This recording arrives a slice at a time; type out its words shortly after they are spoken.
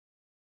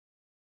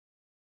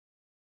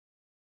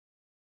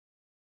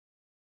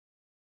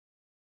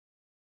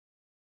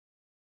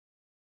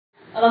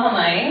Aloha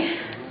mai,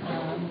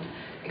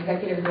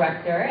 Executive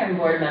Director and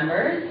board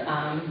members.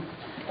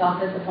 The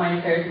Office of Foreign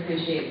Affairs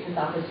appreciates this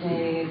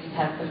opportunity to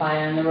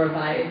testify on the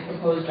revised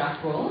proposed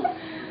draft rules.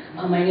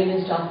 My name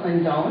is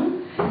Jocelyn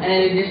Doane, and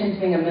in addition to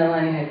being a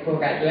Mililani High School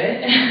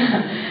graduate,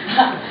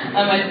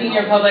 I'm a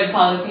senior public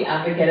policy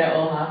advocate at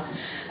OHA.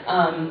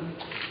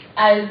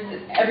 As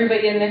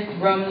everybody in this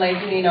room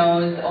likely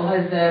knows,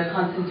 OHA is the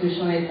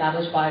constitutionally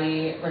established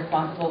body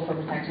responsible for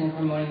protecting and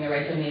promoting the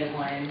rights of Native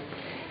Hawaiians,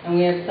 and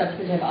we have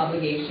substantive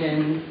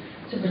obligations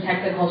to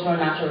protect the cultural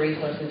and natural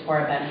resources for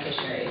our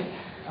beneficiaries.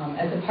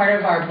 As a part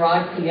of our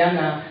broad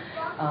kuleana,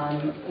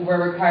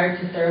 we're required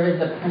to serve as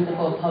the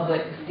principal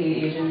public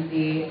state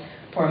agency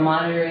for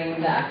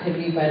monitoring the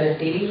activities by other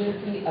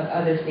agencies,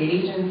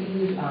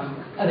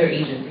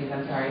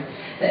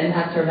 that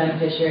impact our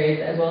beneficiaries,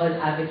 as well as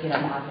advocate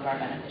on behalf of our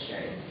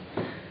beneficiaries.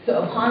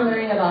 So upon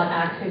learning about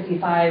Act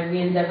 55,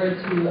 we endeavored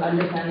to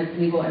understand its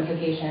legal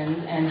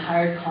implications and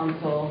hired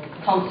counsel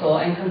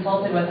and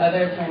consulted with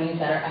other attorneys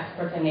that are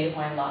experts in Native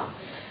Hawaiian law.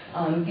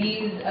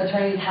 These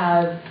attorneys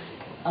have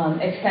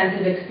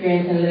extensive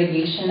experience in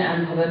litigation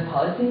and public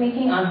policy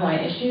making on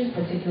Hawaiian issues,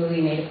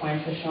 particularly Native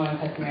Hawaiian traditional and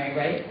customary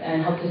rights,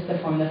 and helped us to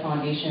form the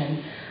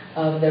foundation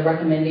of the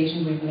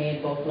recommendations we've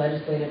made both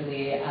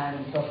legislatively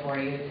and before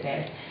you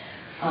today.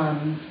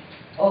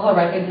 OHA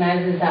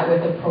recognizes that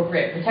with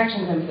appropriate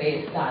protections in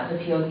place, that the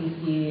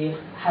PLDC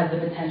has the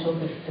potential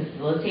to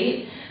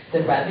facilitate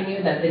the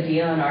revenue that the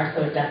DLNR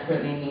so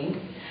desperately needs.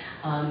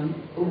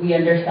 We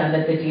understand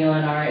that the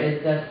DLNR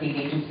is the state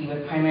agency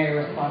with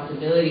primary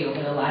responsibility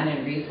over the land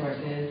and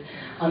resources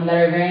that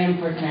are very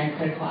important and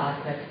critical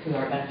aspects to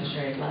our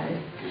beneficiaries' lives.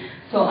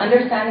 So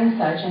understanding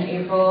such, in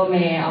April,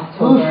 May,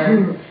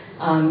 October,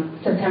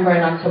 September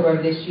and October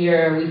of this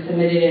year, we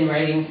submitted in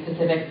writing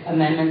specific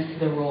amendments to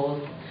the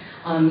rules.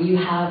 You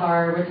have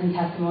our written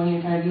testimony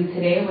in front of you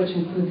today, which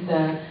includes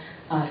the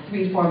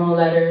 3 formal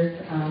letters,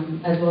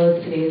 as well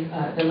as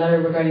the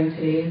letter regarding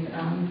today's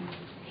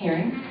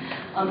hearing.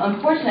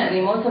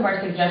 Unfortunately, most of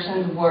our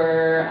suggestions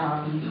were,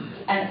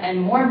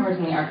 and more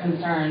importantly, our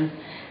concerns,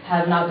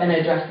 have not been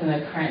addressed in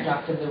the current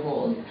draft of the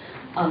rules.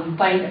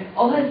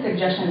 OHA's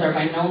suggestions are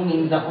by no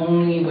means the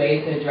only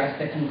way to address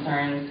the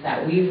concerns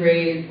that we've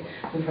raised,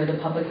 we've heard the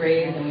public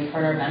raise, and we've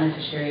heard our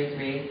beneficiaries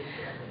raise.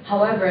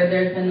 However,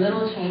 there's been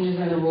little changes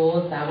in the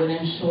rules that would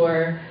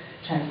ensure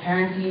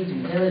transparency,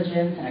 due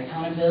diligence, and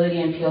accountability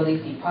in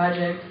PLDC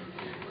projects,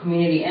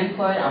 community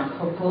input on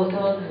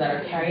proposals that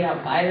are carried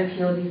out by the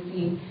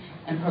PLDC,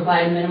 and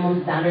provide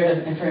minimum standard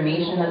of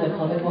information that the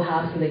public will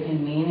have so they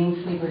can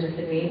meaningfully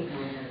participate,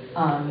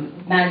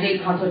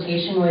 mandate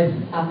consultation with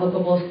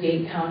applicable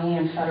state, county,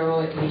 and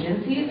federal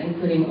agencies,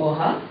 including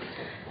OHA,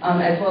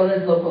 as well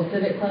as local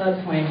civic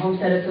clubs, Hawaiian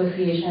Homestead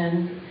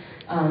Association,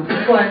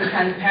 equal and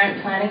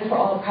transparent planning for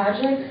all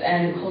projects,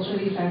 and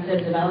culturally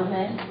sensitive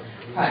development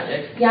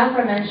projects. The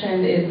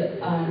aforementioned is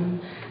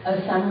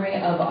a summary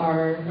of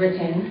our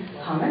written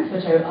comments,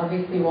 which I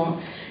obviously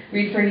won't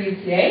read for you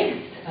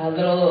today. A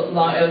little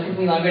long, it'll take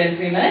me longer than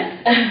 3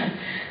 minutes.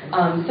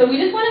 So we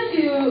just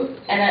wanted to,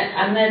 and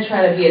I'm going to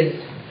try to be as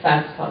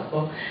fast as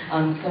possible, so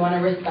I want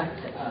to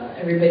respect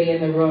everybody in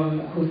the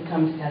room who's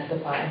come to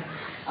testify,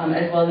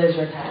 as well as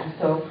your time.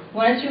 So I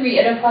wanted to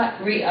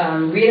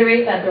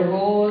reiterate that the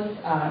rules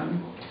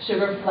should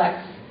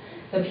reflect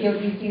the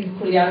PLDC's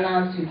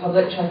kuleana to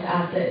public trust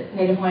assets,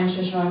 Native Hawaiian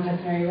traditional and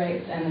customary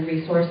rights, and the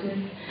resources.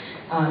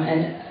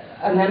 And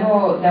a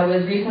memo that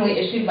was recently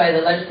issued by the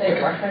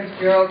Legislative Reference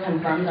Bureau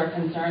confirms our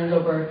concerns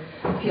over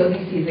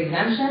PLDC's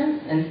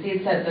exemptions and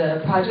states that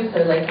the projects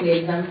are likely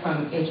exempt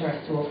from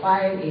HRS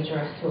 205,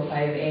 HRS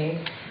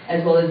 205A,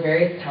 as well as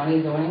various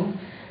county zoning.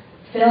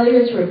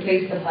 Failure to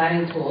replace the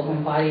planning tools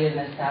embodied in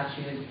the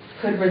statute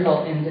could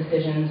result in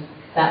decisions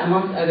that,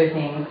 amongst other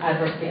things,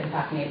 adversely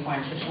impact Native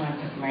Hawaiian traditional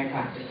and customary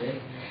practices,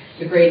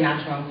 degrade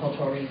natural and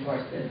cultural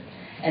resources,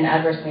 and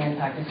adversely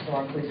impact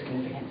historically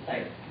significant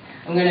sites.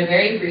 I'm going to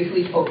very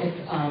briefly focus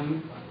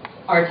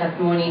our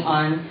testimony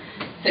on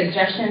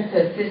suggestions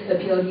to assist the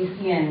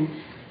PLDC in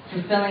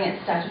fulfilling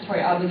its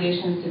statutory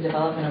obligations to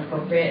develop an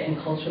appropriate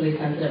and culturally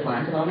sensitive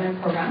land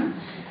development program,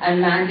 and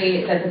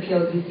mandate that the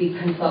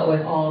PLDC consult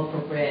with all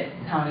appropriate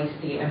county,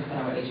 state, and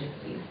federal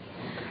agencies.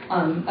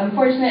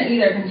 Unfortunately,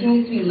 there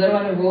continues to be little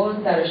in the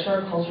rules that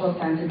assure cultural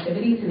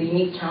sensitivity to the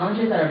unique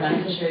challenges that our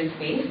beneficiaries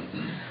face.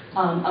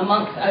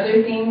 Amongst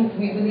other things,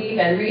 we believe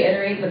and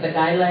reiterate that the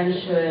guidelines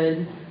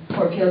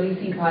for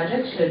PLDC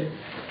projects should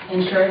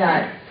ensure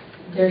that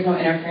there's no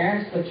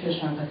interference with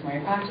traditional and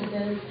customary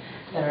practices,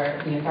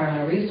 that the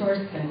environmental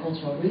resources and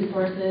cultural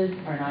resources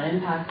are not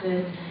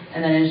impacted,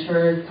 and that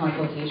ensures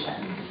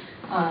consultation.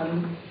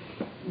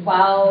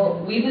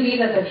 While we believe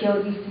that the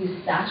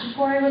PLDC's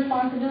statutory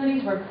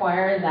responsibilities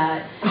require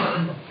that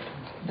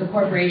the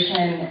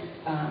corporation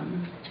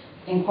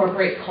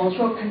incorporate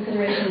cultural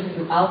considerations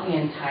throughout the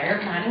entire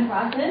planning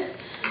process,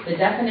 the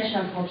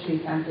definition of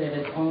culturally sensitive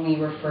is only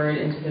referred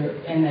in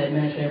the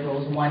administrative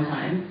rules one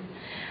time.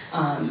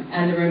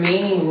 And the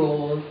remaining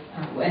rules,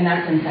 and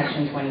that's in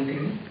section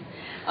 23.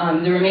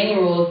 The remaining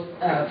rules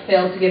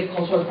fail to give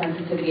cultural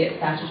sensitivity its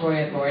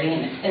statutory authority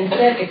and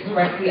instead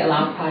expressly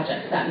allow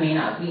projects that may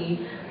not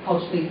be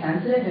culturally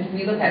sensitive. If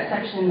we look at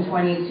section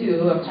 22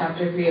 of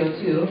chapter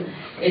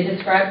 302, it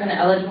describes an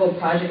eligible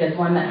project as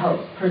one that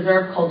helps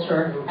preserve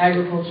culture,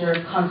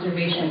 agriculture,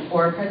 conservation,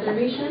 or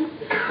preservation,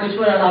 which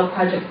would allow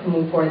projects to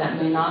move forward that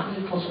may not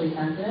be culturally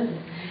sensitive.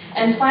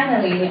 And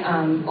finally,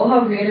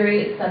 OHA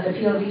reiterates that the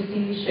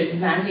PLDC should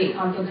mandate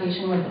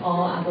consultation with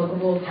all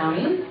applicable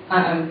counties,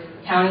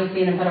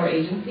 state, and federal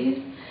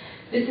agencies.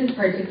 This is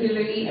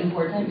particularly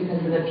important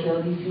because of the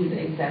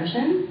PLDC's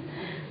exemption.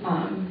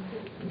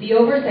 The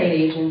oversight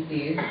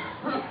agencies,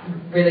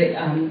 really,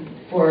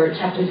 for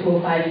Chapter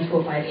 205 and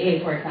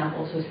 205A, for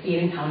example, so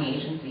state and county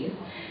agencies,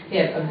 they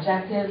have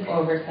objective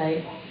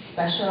oversight,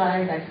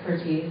 specialized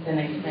expertise and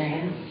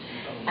experience,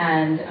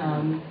 and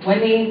when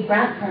they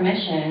grant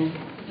permission,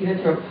 either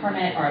through a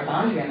permit or a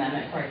boundary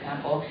amendment, for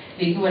example,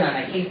 they do it on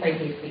a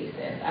case-by-case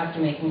basis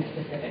after making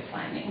specific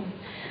findings.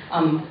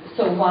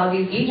 So while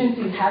these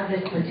agencies have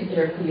this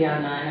particular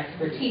kuleana and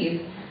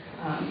expertise,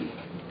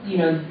 you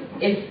know,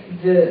 if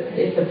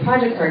the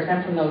projects are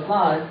exempt from those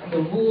laws, the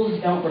rules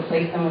don't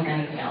replace them with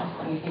anything else,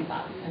 and we think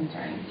that's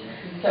concerning.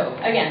 So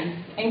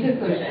again, in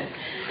conclusion,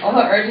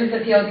 OHA urges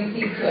the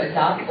PLDC to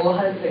adopt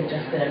OHA's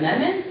suggested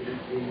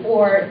amendment,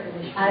 or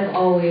as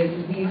always,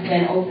 we've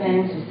been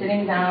open to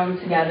sitting down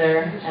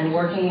together and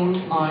working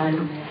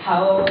on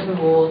how the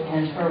rules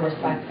can ensure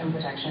respect and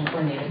protection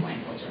for Native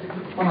land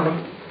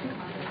culture.